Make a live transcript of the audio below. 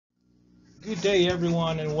Good day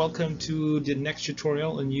everyone and welcome to the next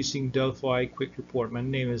tutorial on using Delphi Quick Report. My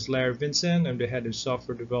name is Larry Vincent. I'm the head of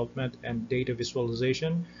software development and data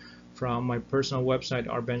visualization from my personal website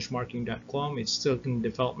rbenchmarking.com. It's still in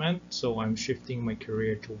development, so I'm shifting my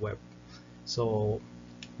career to web. So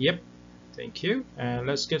yep, thank you, and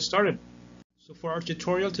let's get started. So for our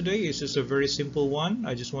tutorial today, it's just a very simple one.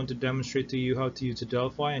 I just want to demonstrate to you how to use the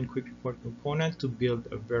Delphi and Quick Report component to build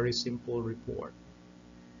a very simple report.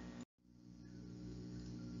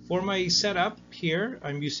 For my setup here,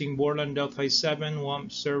 I'm using Borland Dephi 7,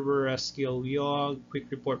 Wampserver, SQLYog,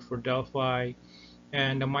 Quickreport for Delphi,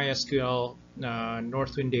 and the MySQL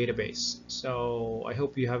Northwind database. So I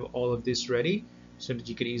hope you have all of this ready so that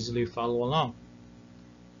you can easily follow along.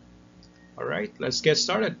 Alright, let's get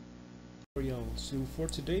started. So for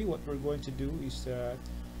today, what we're going to do is that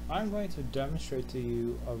I'm going to demonstrate to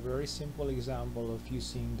you a very simple example of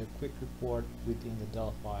using the Quick Report within the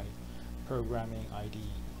Delphi programming IDE.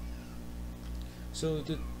 So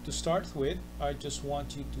to start with, I just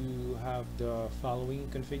want you to have the following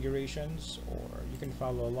configurations, or you can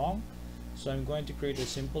follow along. So I'm going to create a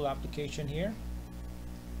simple application here.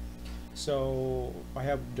 So I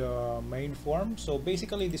have the main form. So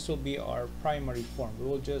basically this will be our primary form. We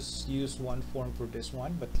will just use one form for this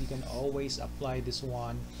one, but you can always apply this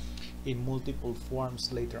one in multiple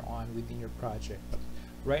forms later on within your project. But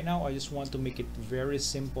right now I just want to make it very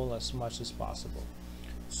simple as much as possible.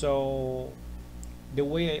 So the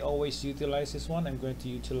way I always utilize this one, I'm going to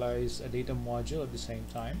utilize a data module at the same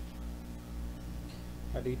time.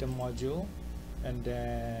 A data module, and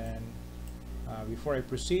then before I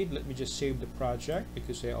proceed, let me just save the project,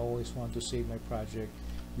 because I always want to save my project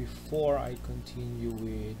before I continue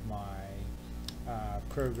with my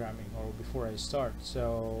programming, or before I start.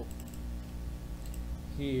 So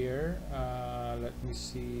here, let me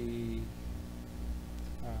see.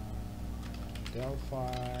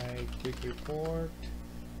 Delphi Quick Report.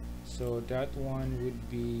 So that one would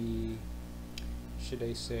be, should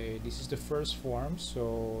I say, this is the first form.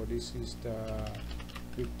 So this is the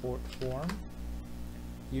report form.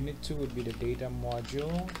 Unit 2 would be the data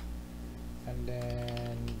module, and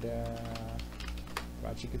then the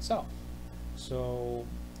project itself. So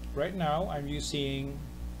right now I'm using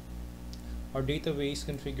our database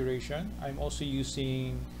configuration. I'm also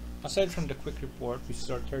using, aside from the Quick Report, which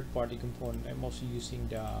is our third-party component, I'm also using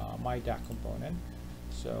the MyDAC component.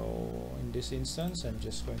 So in this instance, I'm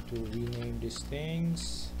just going to rename these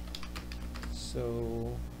things.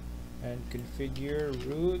 So, and configure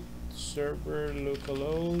root server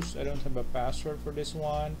localhost. I don't have a password for this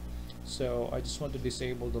one, so I just want to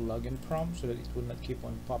disable the login prompt so that it will not keep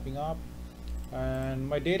on popping up. And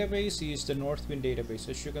my database is the Northwind database.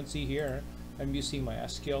 As you can see here, I'm using my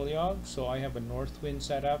SQLYog, so I have a Northwind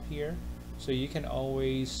setup here. So you can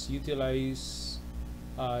always utilize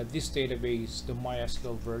this database, the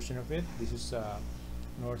MySQL version of it. This is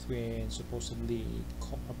Northwind, supposedly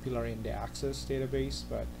popular in the Access database,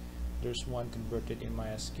 but there's one converted in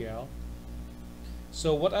MySQL.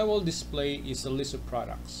 So what I will display is a list of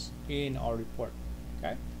products in our report.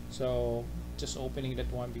 Okay, so just opening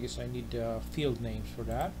that one because I need the field names for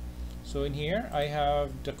that. So in here I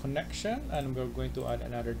have the connection, and we're going to add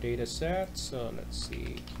another data set. So let's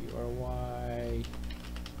see, QRY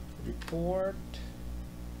report,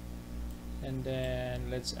 and then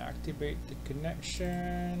let's activate the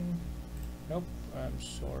connection. Nope, I'm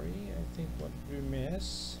sorry, I think what we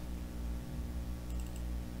miss.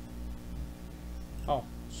 Oh,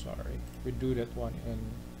 sorry, we do that one in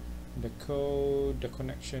the code. The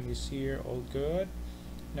connection is here, all good.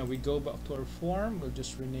 Now we go back to our form. We'll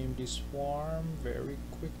just rename this form very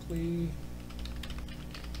quickly.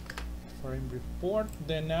 Form report.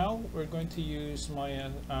 Then now we're going to use my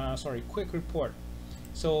Quick Report.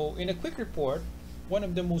 So in a Quick Report, one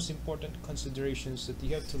of the most important considerations that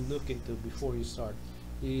you have to look into before you start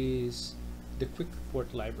is the Quick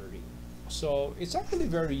Report library. So it's actually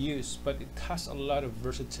very used, but it has a lot of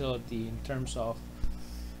versatility in terms of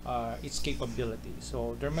its capability.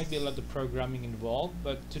 So there might be a lot of programming involved,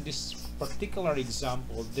 but to this particular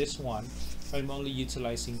example, this one, I'm only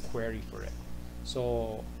utilizing query for it.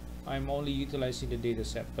 So I'm only utilizing the data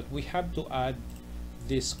set, but we have to add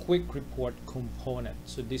this Quick Report component.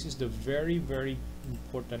 So this is the very, very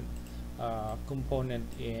important component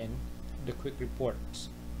in the Quick Reports.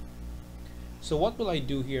 So what will I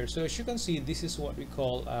do here? So as you can see, this is what we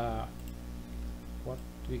call what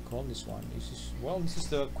do we call this one? This is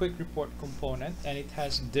the Quick Report component, and it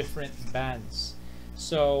has different bands.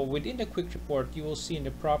 So within the Quick Report, you will see in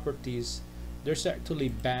the properties there's actually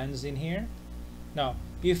bands in here. Now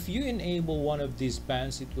if you enable one of these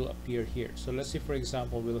bands, it will appear here. So let's say for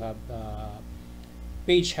example we'll have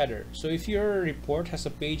page header. So if your report has a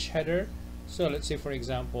page header, so let's say for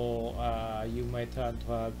example you might have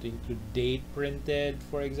to include date printed,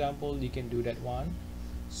 for example, you can do that one.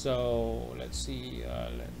 So let's see,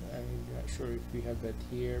 I'm not sure if we have that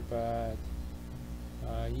here, but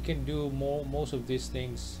you can do most of these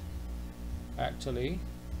things actually.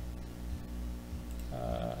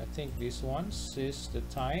 I think this one is the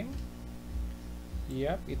time.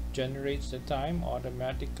 Yep, it generates the time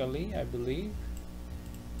automatically, I believe.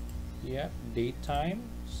 Yep, date time.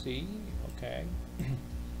 See, okay.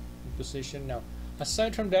 Position. Now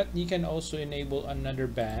aside from that, you can also enable another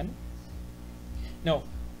band. Now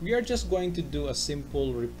we are just going to do a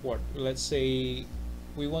simple report. Let's say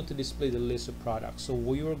we want to display the list of products, so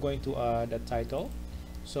we are going to add a title.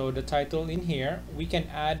 So the title in here, we can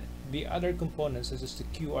add the other components such as the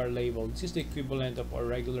QR label. This is the equivalent of our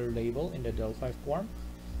regular label in the Delphi form.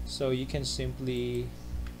 So you can simply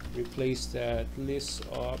replace that list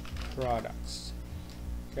of products.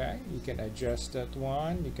 Okay, you can adjust that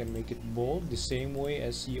one, you can make it bold the same way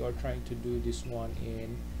as you are trying to do this one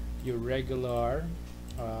in your regular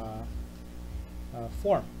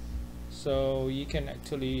form. So you can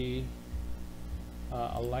actually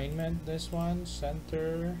alignment this one,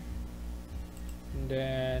 center, and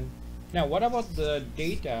then now what about the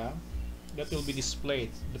data that will be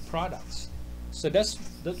displayed, the products? So that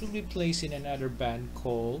will be placed in another band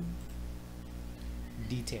called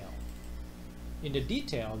detail. In the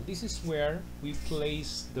detail, this is where we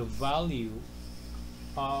place the value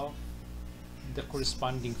of the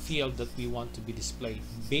corresponding field that we want to be displayed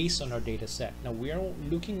based on our data set. Now we are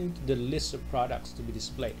looking into the list of products to be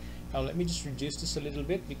displayed. Now let me just reduce this a little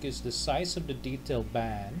bit, because the size of the detail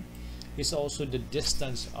band is also the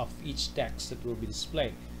distance of each text that will be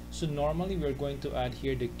displayed. So normally we're going to add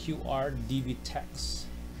here the QR DB text.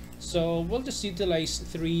 So we'll just utilize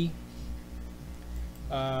three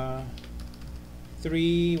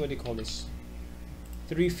what do you call this,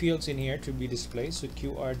 three fields in here to be displayed. So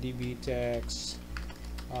QR DB text,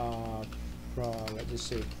 let's just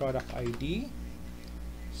say product ID.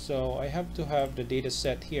 So I have to have the data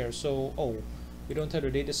set here. So we don't have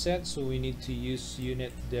the data set, so we need to use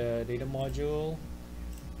unit the data module.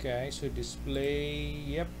 Okay, so display,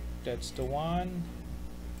 yep, that's the one.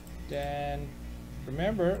 Then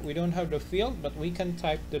remember, we don't have the field, but we can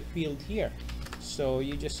type the field here. So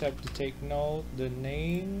you just have to take note the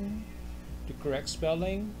name, the correct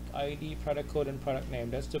spelling, ID, product code, and product name.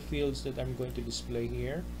 That's the fields that I'm going to display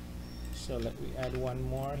here. So let me add one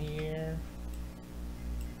more here.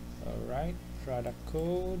 Alright, product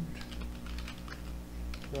code,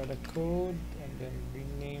 and then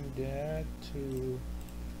rename that to,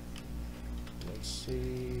 let's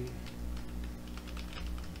see,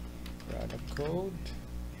 product code.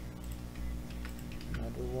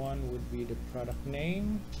 Another one would be the product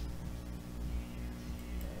name.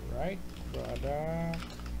 Alright,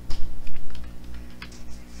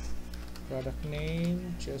 product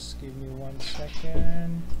name, just give me 1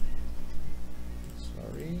 second.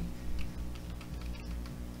 Sorry.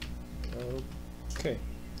 Okay.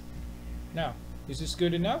 Now, is this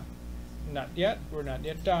good enough? Not yet. We're not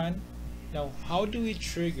yet done. Now, how do we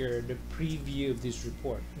trigger the preview of this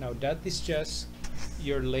report? Now, that is just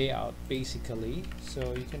your layout basically.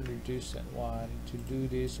 So you can reduce that one. To do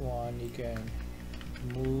this one, you can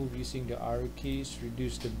move using the arrow keys,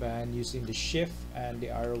 reduce the band using the shift and the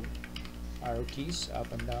arrow keys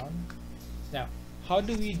up and down. Now, how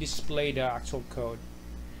do we display the actual code?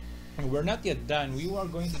 We're not yet done. We are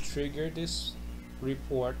going to trigger this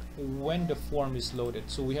report when the form is loaded.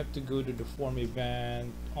 So we have to go to the form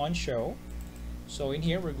event on show. So in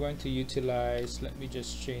here we're going to utilize, let me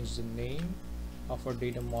just change the name of our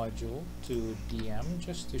data module to DM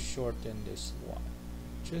just to shorten this one.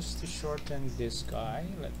 Just to shorten this guy,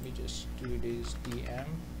 let me just do this DM.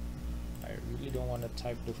 I really don't want to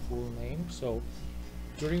type the full name. So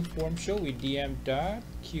during form show, we DM dot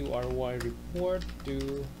QRY report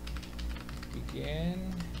to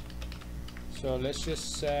begin. So let's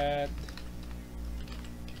just set,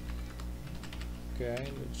 okay,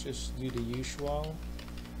 let's just do the usual.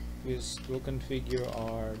 We'll configure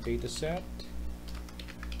our data set.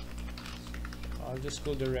 I'll just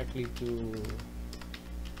go directly to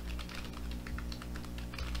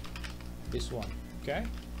this one. Okay,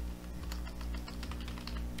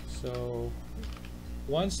 so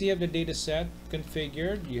once you have the data set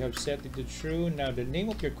configured, you have set it to true. Now the name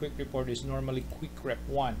of your quick report is normally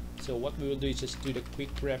quickrep1. So what we will do is just do the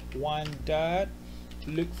quickrep1 dot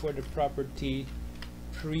look for the property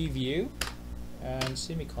preview and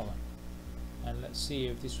semicolon. and let's see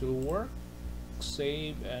if this will work.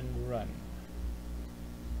 Save and run.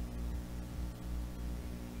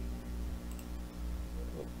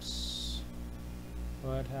 Oops,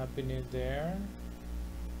 what happened there?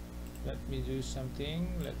 Let me do something.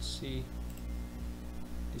 Let's see.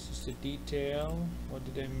 This is the detail. What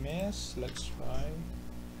did I miss? Let's try.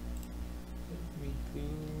 Let me do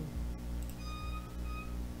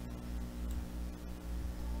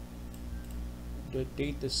the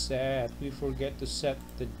data set. We forget to set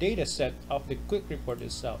the data set of the quick report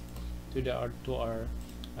itself to our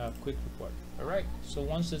quick report. Alright, so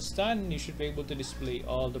once it's done, you should be able to display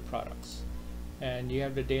all the products, and you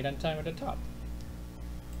have the date and time at the top,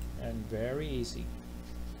 and very easy.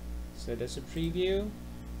 So that's a preview,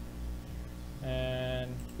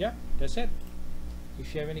 and yeah, that's it.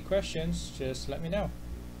 If you have any questions, just let me know.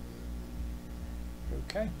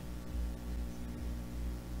 Okay.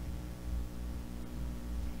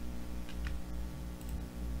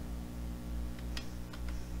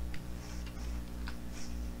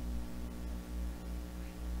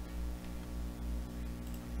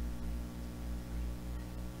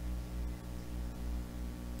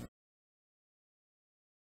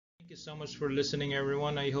 Thank you so much for listening,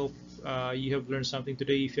 everyone. I hope you have learned something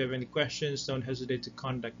today. If you have any questions, don't hesitate to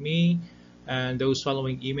contact me and those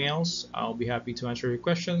following emails. I'll be happy to answer your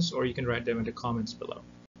questions, or you can write them in the comments below.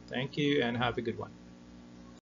 Thank you and have a good one.